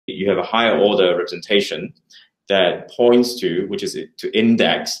you have a higher order representation that points to, which is to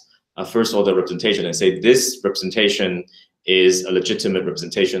index a first order representation and say this representation is a legitimate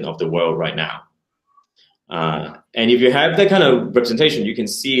representation of the world right now. And if you have that kind of representation, you can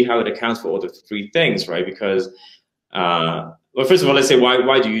see how it accounts for all the three things, right? Because, well, first of all, let's say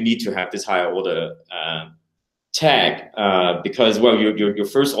why do you need to have this higher order tag? Because, well, your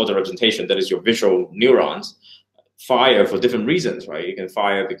first order representation, that is your visual neurons, fire for different reasons, right? You can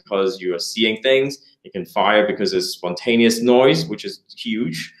fire because you are seeing things. You can fire because there's spontaneous noise, which is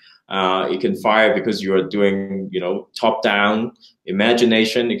huge. You can fire because you are doing, top-down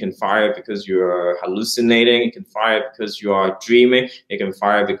imagination. You can fire because you are hallucinating. You can fire because you are dreaming. You can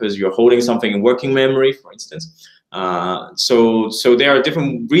fire because you're holding something in working memory, for instance. So there are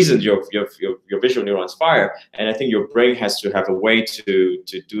different reasons your visual neurons fire, and I think your brain has to have a way to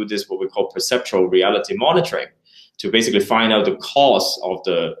do this, what we call perceptual reality monitoring, to basically find out the cause of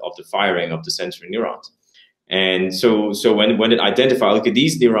the firing of the sensory neurons. And so when it identifies, okay,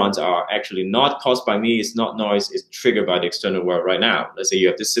 these neurons are actually not caused by me, it's not noise, it's triggered by the external world right now. Let's say you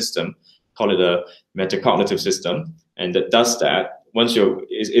have this system, call it a metacognitive system, and that does that. Once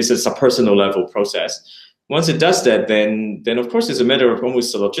it's a subpersonal level process. Once it does that, then of course it's a matter of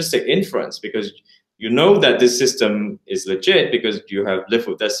almost logistic inference, because you know that this system is legit because you have lived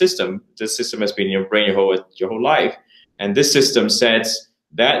with that system. This system has been in your brain your whole life, and this system says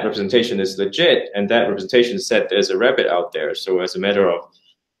that representation is legit, and that representation said there's a rabbit out there. So as a matter of,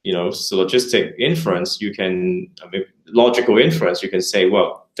 syllogistic inference, logical inference, you can say,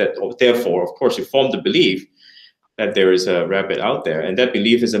 well, therefore, of course, you form the belief that there is a rabbit out there, and that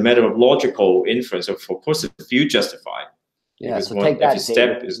belief is a matter of logical inference. Of course, if you justify, yeah. So take that. Every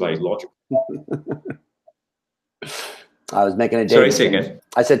step is like logical. I was making a Davidson. Sorry, say again.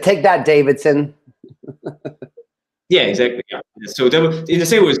 I said, take that, Davidson. Yeah, exactly. Yeah. So in the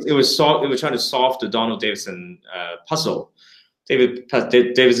same way, it was trying to solve the Donald Davidson puzzle. Donald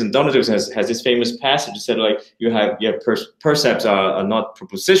Davidson has this famous passage that said, like, percepts are not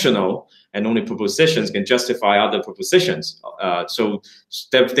propositional, and only propositions can justify other propositions. So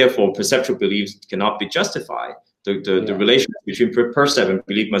therefore, perceptual beliefs cannot be justified. The relation between percept and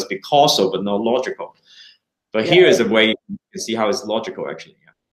belief must be causal but not logical. But here is a way you can see how it's logical, actually.